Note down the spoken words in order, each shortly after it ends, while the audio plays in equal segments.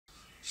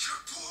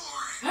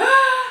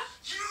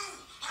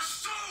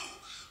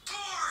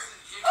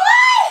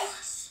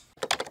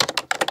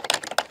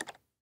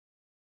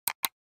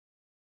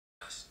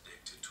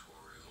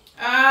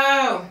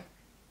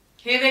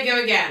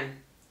So again,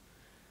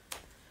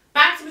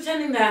 back to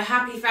pretending they're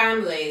happy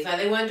families, like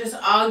they weren't just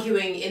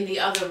arguing in the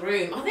other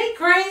room. Are they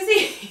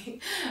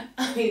crazy?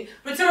 I mean,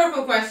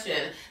 rhetorical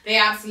question. They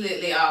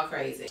absolutely are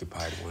crazy.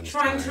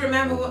 Trying to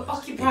remember what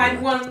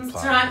occupied one's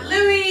time.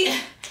 Louis,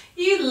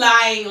 you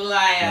lying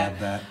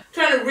liar.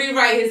 Trying to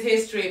rewrite his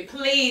history.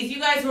 Please,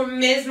 you guys were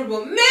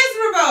miserable.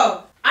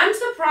 Miserable! I'm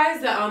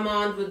surprised that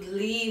Armand would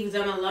leave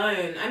them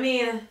alone. I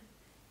mean,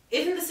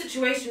 isn't the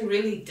situation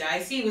really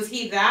dicey? Was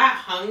he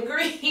that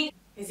hungry?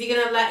 Is he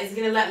gonna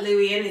let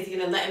Louis in? Is he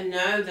gonna let him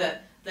know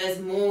that there's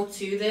more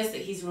to this,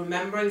 that he's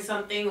remembering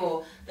something,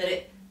 or that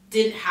it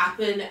didn't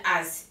happen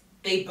as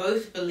they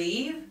both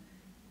believe?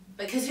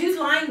 Because who's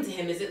lying to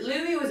him? Is it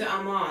Louis or is it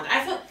Armand?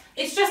 I thought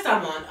it's just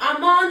Armand.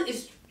 Armand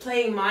is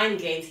playing mind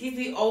games. He's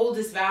the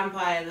oldest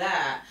vampire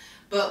there,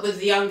 but with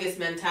the youngest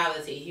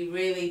mentality. He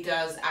really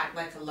does act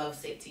like a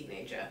lovesick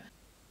teenager.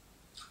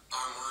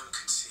 Armand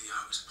could see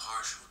I was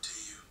partial to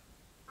you.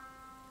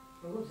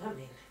 What does that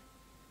mean?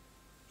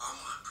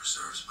 Armand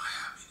preserves my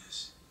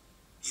happiness,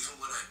 even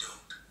when I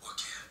don't or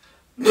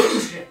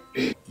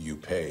can't. You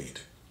paid.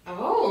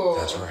 Oh.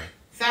 That's right.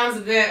 Sounds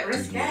a bit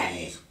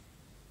risque.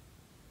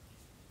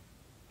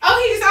 Oh,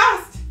 he just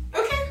asked.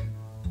 Okay.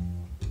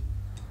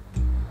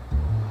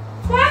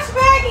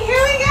 Flashback,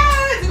 here we go.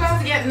 It's about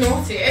to get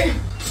naughty.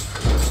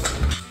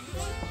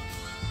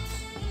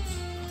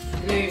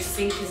 No, your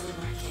sink isn't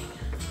working.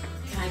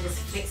 Can I just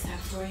fix that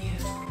for you?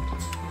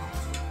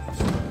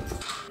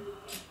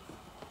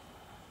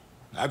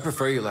 I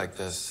prefer you like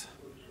this.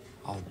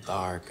 All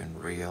dark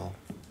and real.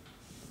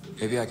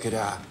 Maybe I could,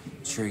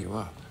 cheer you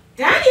up.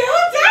 Daniel!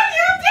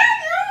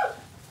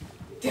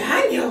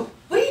 Daniel!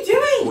 What are you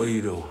doing? What are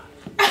you doing?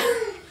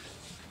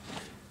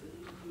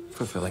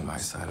 Fulfilling my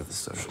side of the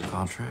social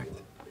contract.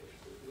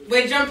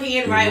 We're jumping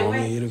in right You away.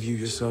 only interview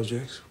your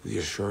subjects with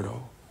your shirt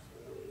off?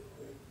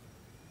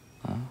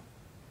 Huh?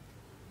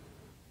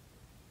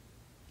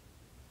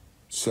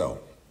 So.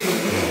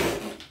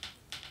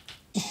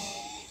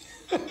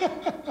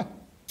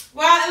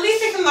 Well, at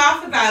least I can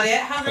laugh about it.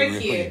 How very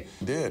cute.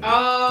 Did.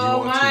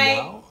 Oh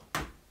my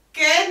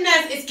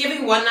goodness. It's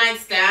giving one night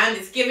stand.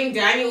 It's giving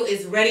Daniel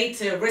is ready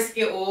to risk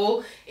it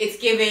all. It's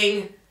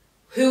giving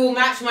who will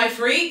match my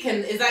freak,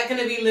 and is that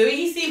going to be Louis?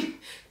 He seemed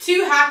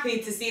too happy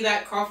to see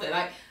that coffin.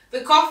 Like,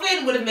 the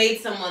coffin would have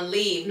made someone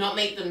leave, not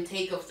make them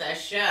take off their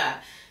shirt.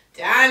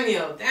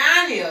 Daniel,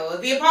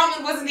 the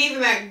apartment wasn't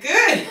even that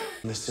good.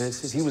 In the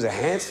senses, he was a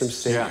handsome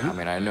singer. Yeah, I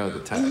mean, I know the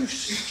type. You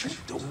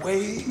stripped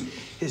away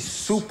his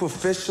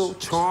superficial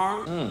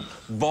charm.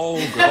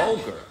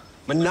 Vulgar.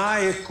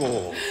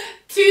 Maniacal.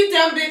 Two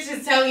dumb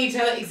bitches telling each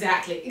other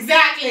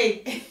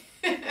exactly.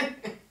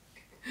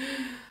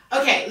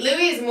 Okay,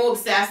 Louis is more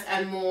obsessed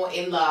and more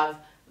in love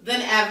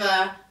than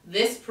ever.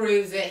 This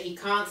proves it. He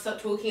can't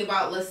stop talking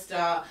about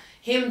Lestat.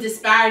 Him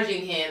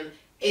disparaging him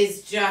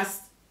is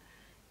just...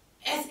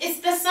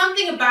 There's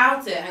something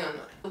about it. Hang on.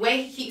 The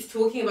way he keeps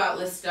talking about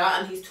Lestat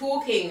and he's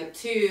talking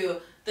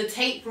to the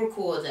tape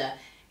recorder.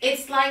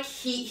 It's like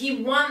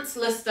he wants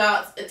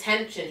Lestat's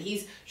attention.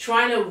 He's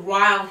trying to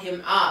rile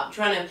him up,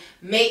 trying to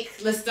make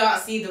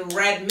Lestat see the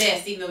red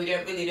mist, even though we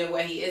don't really know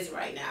where he is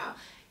right now.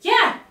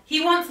 Yeah,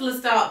 he wants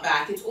Lestat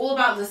back. It's all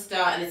about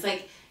Lestat, and it's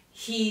like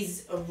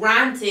he's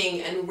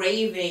ranting and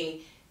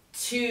raving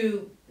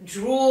to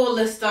draw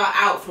Lestat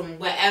out from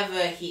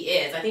wherever he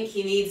is. I think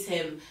he needs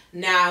him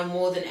now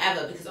more than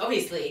ever, because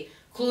obviously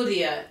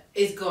Claudia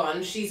is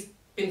gone. She's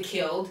been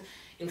killed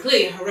in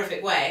clearly a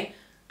horrific way,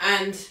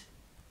 and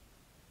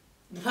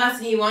the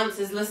person he wants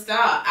is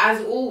Lestat,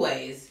 as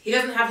always. He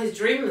doesn't have his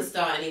dream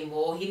Lestat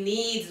anymore. He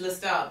needs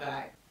Lestat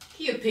back.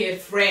 He appeared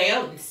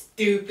frail and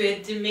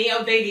stupid to me.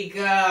 Oh, baby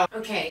girl.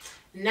 Okay,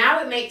 now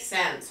it makes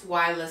sense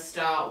why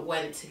Lestat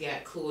went to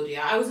get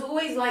Claudia. I was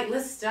always like,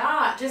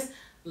 Lestat, just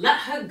let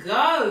her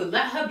go.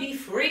 Let her be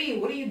free.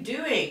 What are you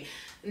doing?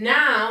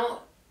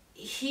 Now,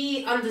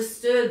 he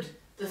understood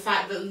the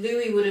fact that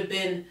Louis would have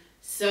been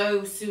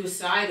so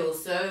suicidal,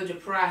 so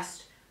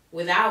depressed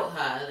without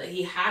her, that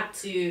he had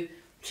to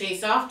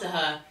chase after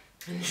her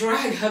and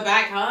drag her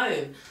back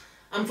home.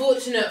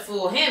 Unfortunate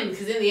for him,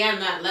 because in the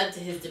end that led to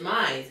his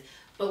demise.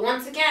 But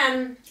once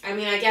again, I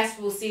mean, I guess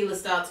we'll see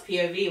Lestat's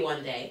POV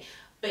one day.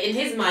 But in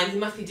his mind, he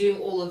must be doing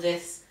all of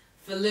this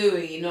for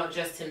Louis, not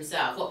just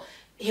himself. Well,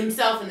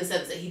 himself in the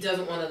sense that he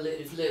doesn't want to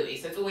lose Louis.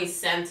 So it's always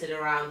centered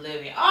around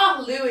Louis.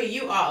 Oh, Louis,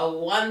 you are a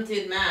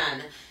wanted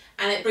man.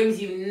 And it brings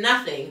you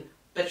nothing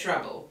but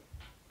trouble.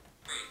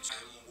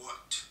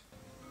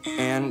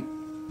 And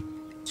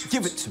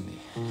give it to me.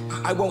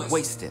 I won't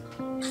waste it.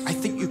 I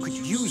think you could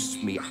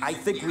use me. I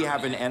think we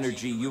have an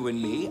energy, you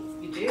and me.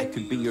 You do? I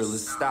could be your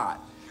Lestat,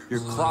 your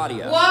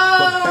Claudia,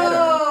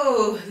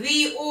 Whoa! but better.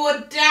 The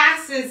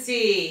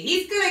audacity!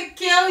 He's gonna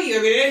kill you.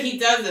 I mean, he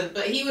doesn't,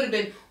 but he would have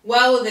been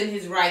well within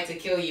his right to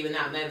kill you in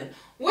that moment.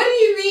 What do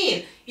you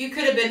mean? You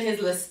could have been his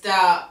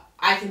Lestat.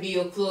 I can be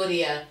your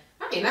Claudia.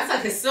 I mean, that's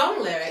like a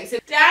song lyric. So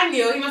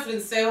Daniel, he must have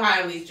been so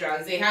high on these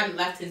drugs, they hadn't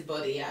left his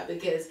body yet,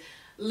 because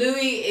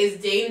Louis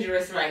is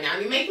dangerous right now.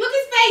 And look at his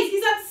face.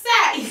 He's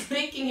upset. He's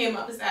making him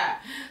upset.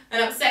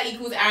 And upset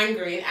equals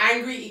angry. And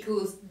angry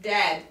equals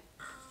dead.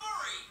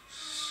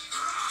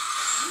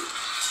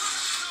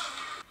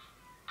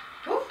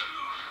 Whew.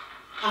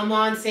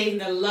 Armand saving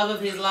the love of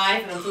his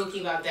life. And I'm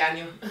talking about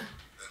Daniel.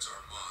 That's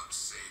Armand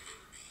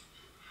saving me.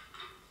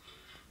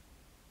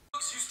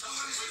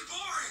 You're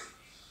boring.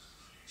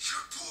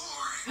 You're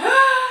boring.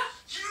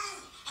 You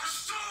are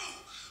so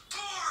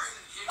boring.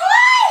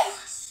 What?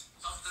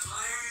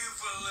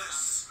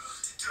 Flavorless.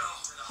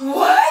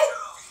 What?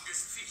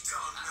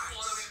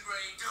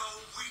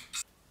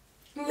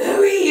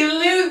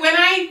 Louis, when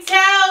I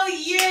tell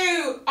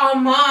you,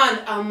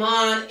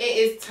 Armand, it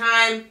is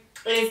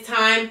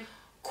time.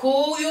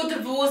 Call your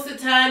divorce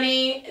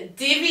attorney,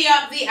 divvy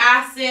up the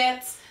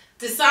assets,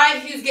 decide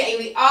who's getting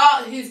the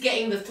art, who's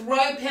getting the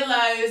throw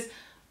pillows.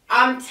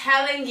 I'm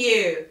telling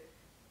you.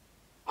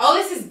 Oh,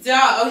 this is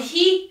dark. Oh,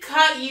 he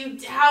cut you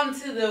down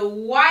to the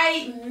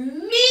white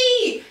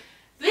meat.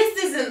 This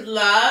isn't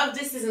love.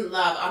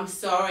 I'm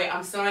sorry.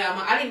 I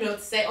don't even know what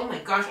to say. Oh my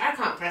gosh, I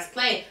can't press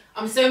play.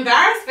 I'm so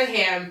embarrassed for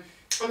him.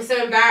 I'm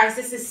so embarrassed.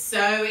 This is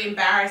so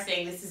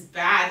embarrassing. This is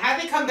bad. How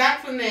did they come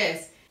back from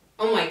this?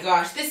 Oh my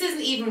gosh, this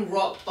isn't even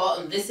rock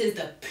bottom. This is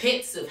the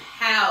pits of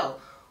hell.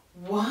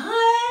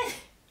 What?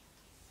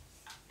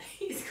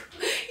 He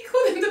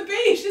called him the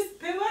beigest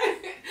pillow.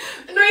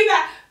 Knowing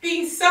that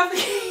being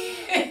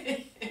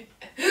suffocated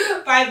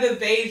by the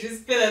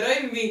beigest pillow. Don't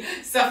even be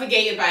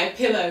suffocated by a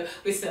pillow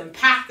with some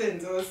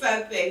patterns or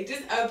something.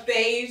 Just a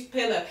beige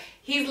pillow.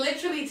 He's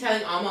literally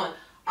telling Armand,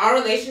 our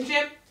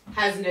relationship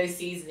has no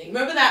seasoning.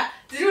 Remember that?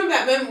 Do you remember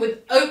that moment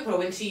with Oprah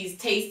when she's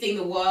tasting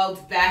the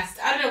world's best?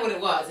 I don't know what it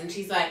was, and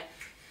she's like,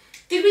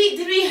 "Did we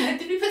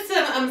put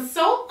some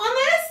salt on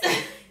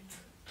this?"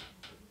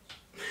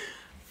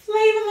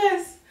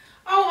 Flavorless.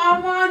 Oh,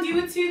 Armand, you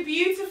were too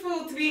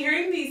beautiful to be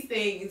hearing these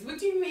things. What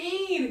do you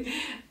mean?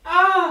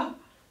 Oh.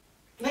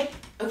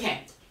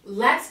 Okay,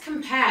 let's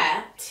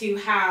compare to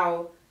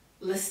how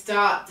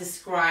Lestat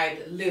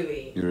described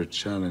Louis. You're a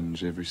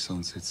challenge every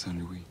sunset, Saint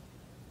Louis.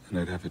 And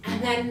I'd have it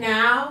And more. then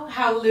now,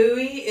 how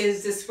Louis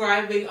is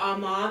describing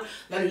Armand,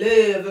 the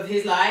love of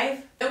his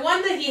life. No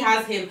wonder he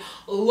has him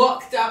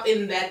locked up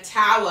in their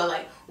tower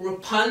like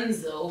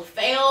Rapunzel.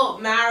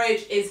 Failed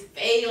marriage is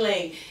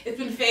failing. It's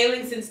been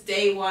failing since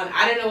day one.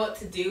 I don't know what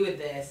to do with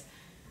this.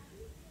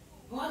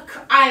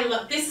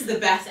 This is the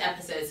best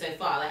episode so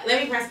far. Like,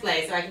 let me press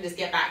play so I can just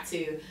get back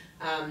to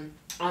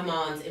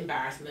Armand's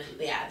embarrassment.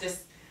 Yeah,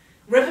 just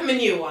rip him a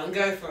new one.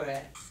 Go for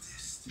it.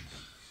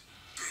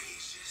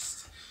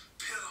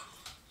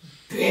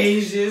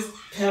 Beigest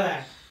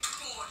pillow.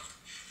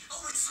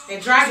 They're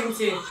dragging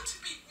too.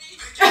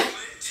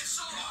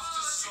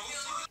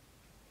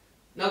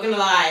 Not gonna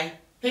lie.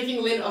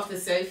 Picking Lynn off the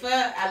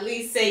sofa, at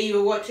least say you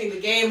were watching the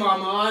game,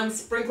 Armand.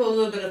 Sprinkle a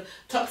little bit of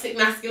toxic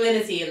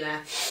masculinity in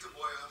there.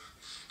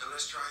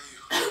 Let's try you.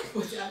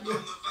 I'm the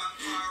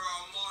vampire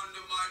Armand,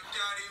 and my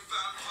daddy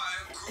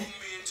vampire grew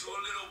me into a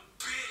little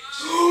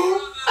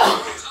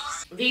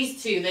bitch.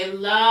 These two, they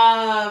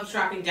love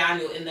trapping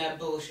Daniel in their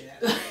bullshit.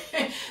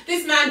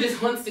 This man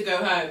just wants to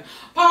go home.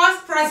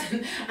 Past,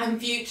 present, and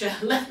future.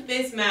 Let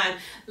this man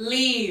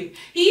leave.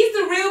 He's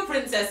the real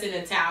princess in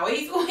a tower.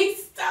 He's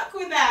always stuck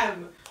with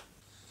them.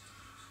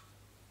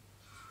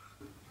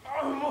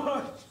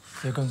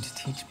 You're going to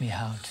teach me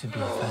how to be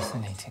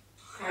fascinating.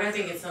 I don't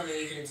think it's something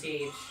you can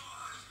teach.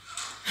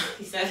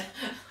 He said,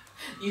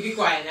 you be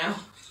quiet now.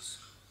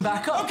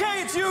 Back up.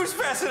 Okay, it's you who's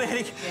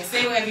fascinating. Yeah,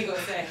 say whatever you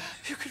gotta say.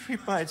 You can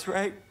read minds,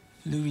 right?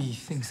 Louis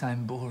thinks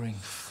I'm boring.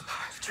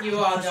 You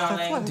are,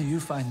 darling. Do you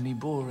find me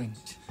boring?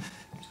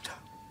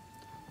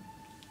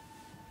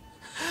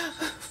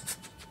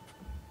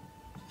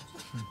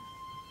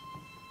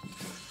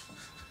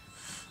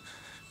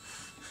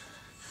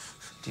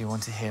 Do you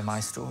want to hear my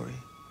story?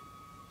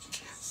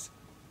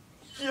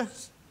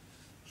 Yes.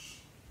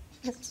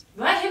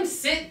 Let him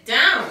sit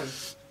down.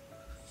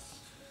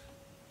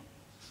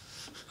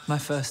 My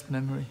first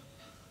memory.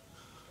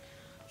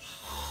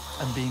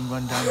 I'm being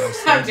run down by I'm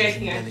soldiers in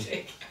joking, I'm Delhi.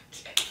 joking.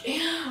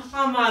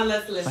 Come on,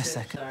 let's listen. My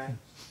second. Sorry.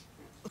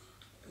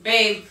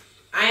 Babe,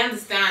 I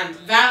understand.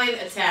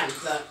 Valiant attempt,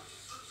 but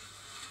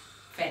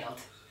failed.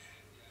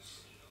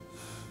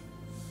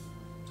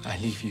 I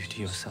leave you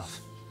to yourself.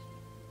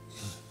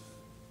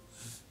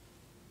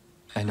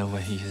 I know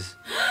where he is.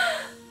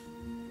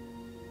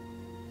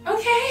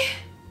 Okay.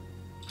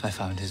 I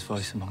found his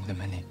voice among the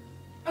many.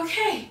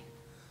 Okay.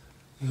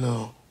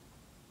 No.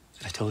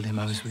 I told him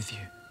I was with you.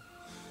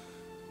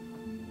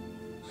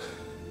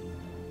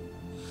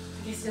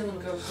 I guess he'll want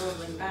to go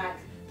crawling back.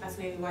 That's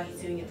maybe why he's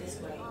doing it this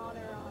way.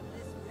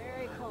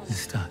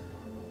 Lestat.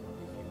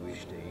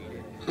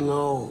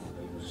 No.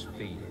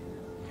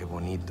 Qué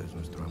bonito es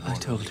nuestro amor. I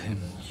told him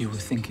you were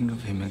thinking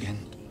of him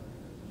again.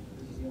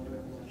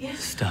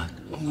 Yes.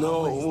 Lestat.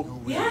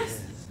 No.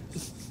 Yes.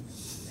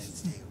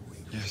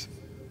 Yes.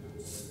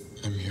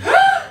 I'm here.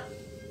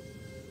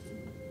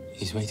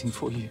 He's waiting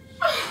for you.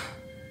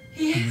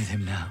 Yes. I'm with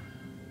him now.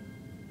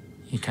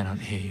 He cannot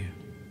hear you.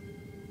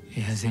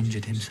 He has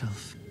injured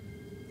himself.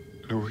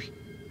 Louis.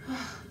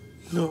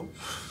 No.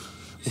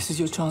 This is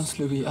your chance,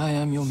 Louis. I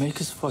am your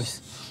maker's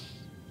voice.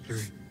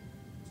 Louis.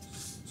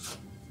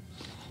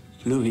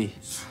 Louis.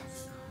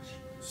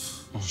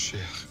 Mon cher.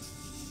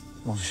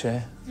 Mon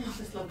cher. Oh,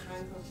 this love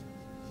triangle.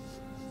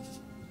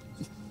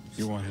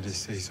 You wanted to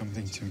say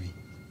something to me.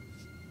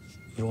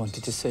 You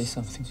wanted to say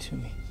something to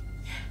me.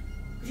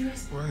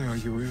 Why are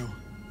you ill?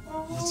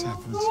 What's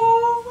happened to you?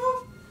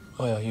 Oh,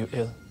 Why are you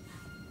ill?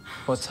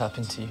 What's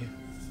happened to you?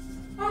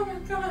 oh my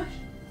gosh.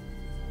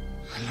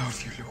 I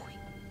love you, Louis.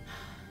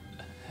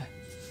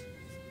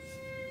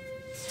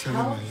 Tell him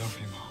I love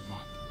him,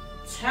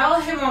 Armand.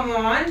 Tell him,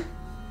 Armand.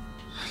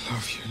 I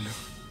love you, Louis.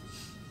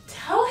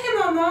 Tell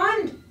him,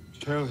 Armand.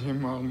 Tell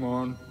him,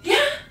 Armand.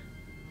 Yeah.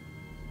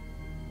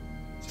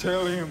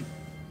 Tell him.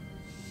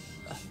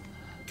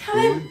 Tell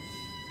him.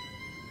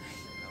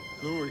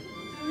 Louis.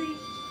 Louis.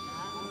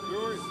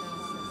 Louis.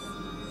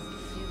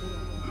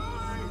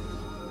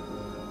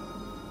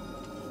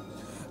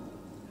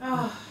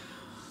 Oh,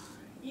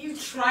 you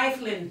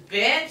trifling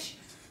bitch.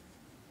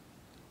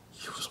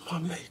 He was my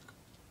mate.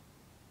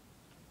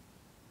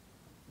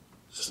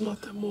 There's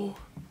nothing more.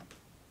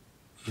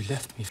 You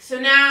left me. So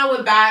now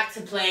we're back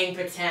to playing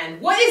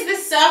pretend. What is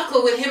this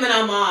circle with him and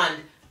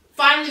Armand?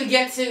 Finally we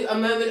get to a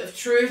moment of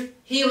truth.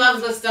 He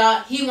loves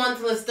Lestat. He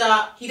wants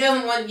Lestat. He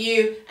doesn't want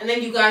you. And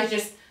then you guys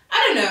just,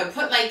 I don't know,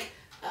 put like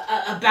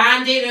a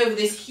band-aid over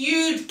this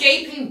huge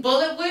gaping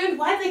bullet wound.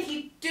 Why do they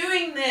keep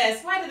doing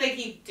this? Why do they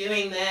keep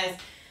doing this?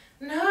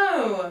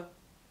 No.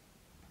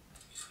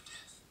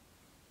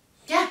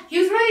 Yeah, he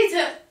was ready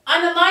to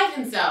unalive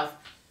himself.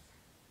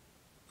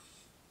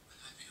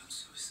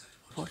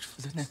 Watch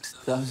for the next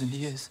 1,000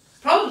 years.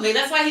 Probably.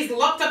 That's why he's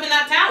locked up in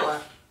that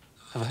tower.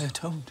 Have I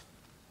atoned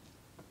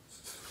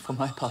for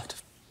my part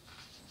of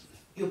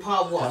Your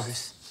part of what?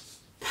 Paris?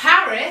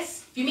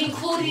 Paris? You mean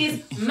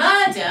Claudia's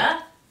murder?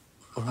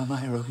 Or am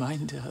I a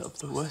reminder of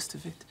the worst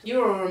of it?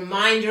 You're a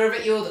reminder of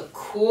it. You're the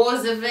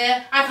cause of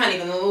it. I can't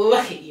even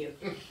look at you.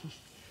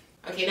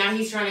 Okay, now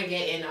he's trying to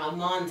get in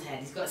Armand's head.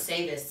 He's got to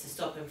say this to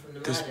stop him from the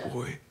This murder.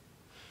 boy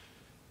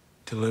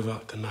to live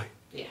out the night.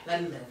 Yeah,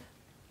 let him live.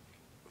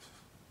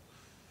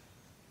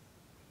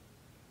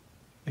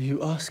 Are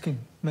you asking,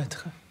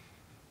 Maître?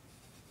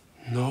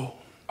 No,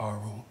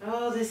 Arun.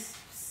 Oh, this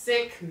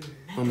sick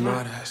I'm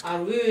not asking.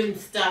 Arun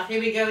stuff. Here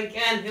we go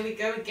again. Here we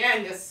go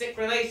again. Your sick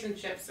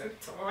relationship. So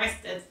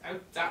twisted. So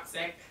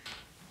toxic.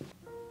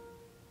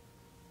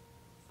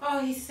 Oh,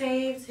 he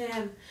saved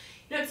him.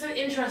 You know, it's so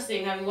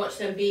interesting having watched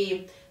them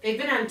be... They've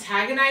been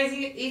antagonizing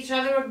each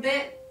other a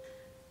bit.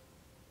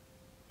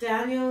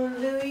 Daniel and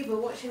Louis,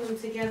 but watching them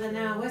together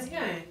now. Where's he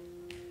going?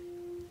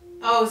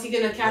 Oh, is he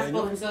going to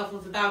catapult himself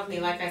off the balcony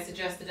like I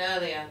suggested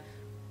earlier?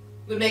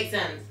 Would make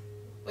sense.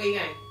 Where are you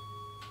going?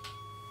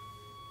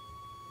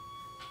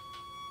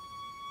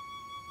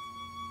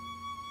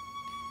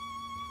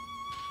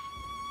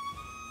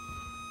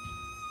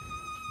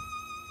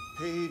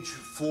 Page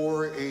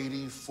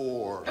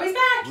 484. Oh, he's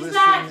back! He's Listen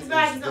back! He's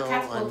back! as He's not though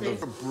I'm catapulting.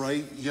 the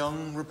bright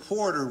young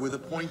reporter with a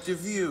point of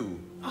view.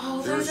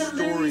 Oh, There are those are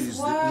Louis' stories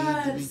that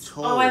need to be words.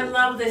 told. Oh, I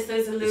love this.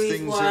 Those are If Louis'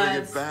 things ever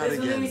words. get bad Those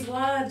are again, Louis'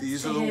 words.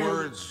 these to are the him.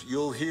 words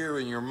you'll hear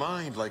in your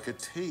mind like a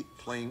tape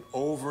playing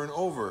over and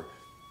over,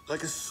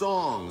 like a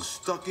song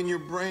stuck in your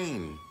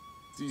brain.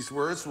 These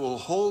words will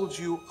hold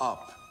you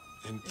up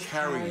and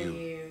carry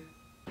you.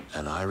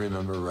 And I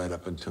remember right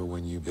up until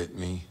when you bit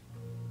me.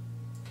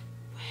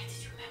 Where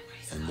did your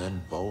memories And go?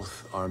 then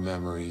both our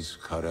memories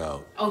cut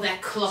out. Oh, they're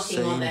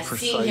clocking on. They're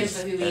seeing him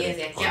for who he is.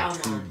 Yeah, get on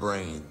two that.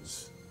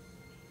 brains.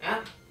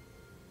 Yeah.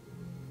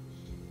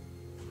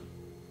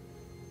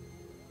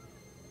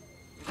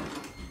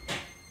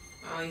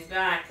 Oh, he's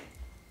back.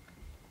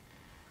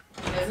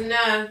 He doesn't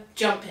know.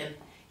 Jump him.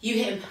 You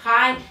hit him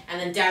high, and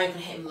then Darren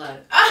can hit him low.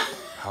 Ah!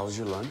 How was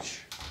your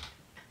lunch?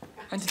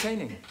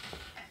 Entertaining.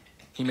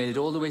 He made it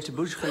all the way to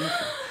Burj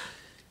Khalifa.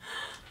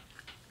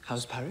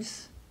 How's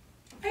Paris?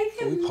 I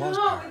we pause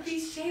cannot Paris? with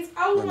these shades.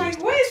 Oh When my, we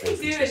what start is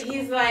he San doing? Francisco.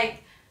 He's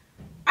like,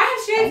 I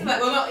have shades like,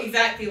 well, not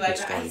exactly like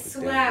Let's that. start I with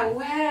swear, Daniel.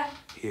 where?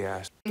 He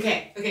asked.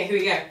 Okay, here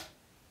we go.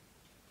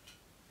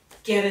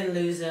 Get in,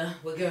 loser.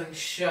 We're going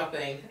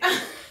shopping.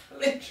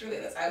 Literally,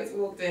 that's how he's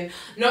walked in.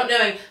 Not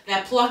knowing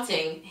they're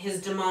plotting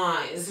his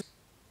demise.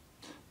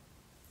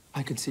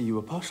 I could see you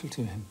were partial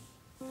to him.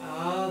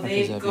 Oh,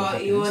 Because they've I've got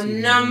been your happy to see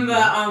you. number,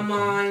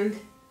 Armand.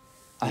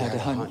 I had a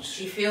Yeah, hunch.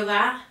 Do you feel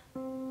that?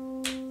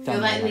 Damn, that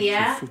in I the like you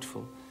air?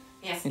 fruitful.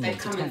 Yes, In they're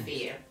lots of coming times. for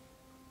you.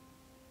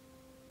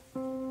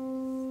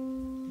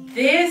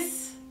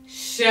 This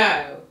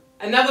show,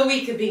 another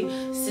week of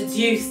being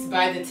seduced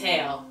by the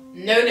tale.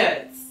 No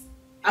notes.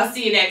 I'll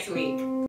see you next week.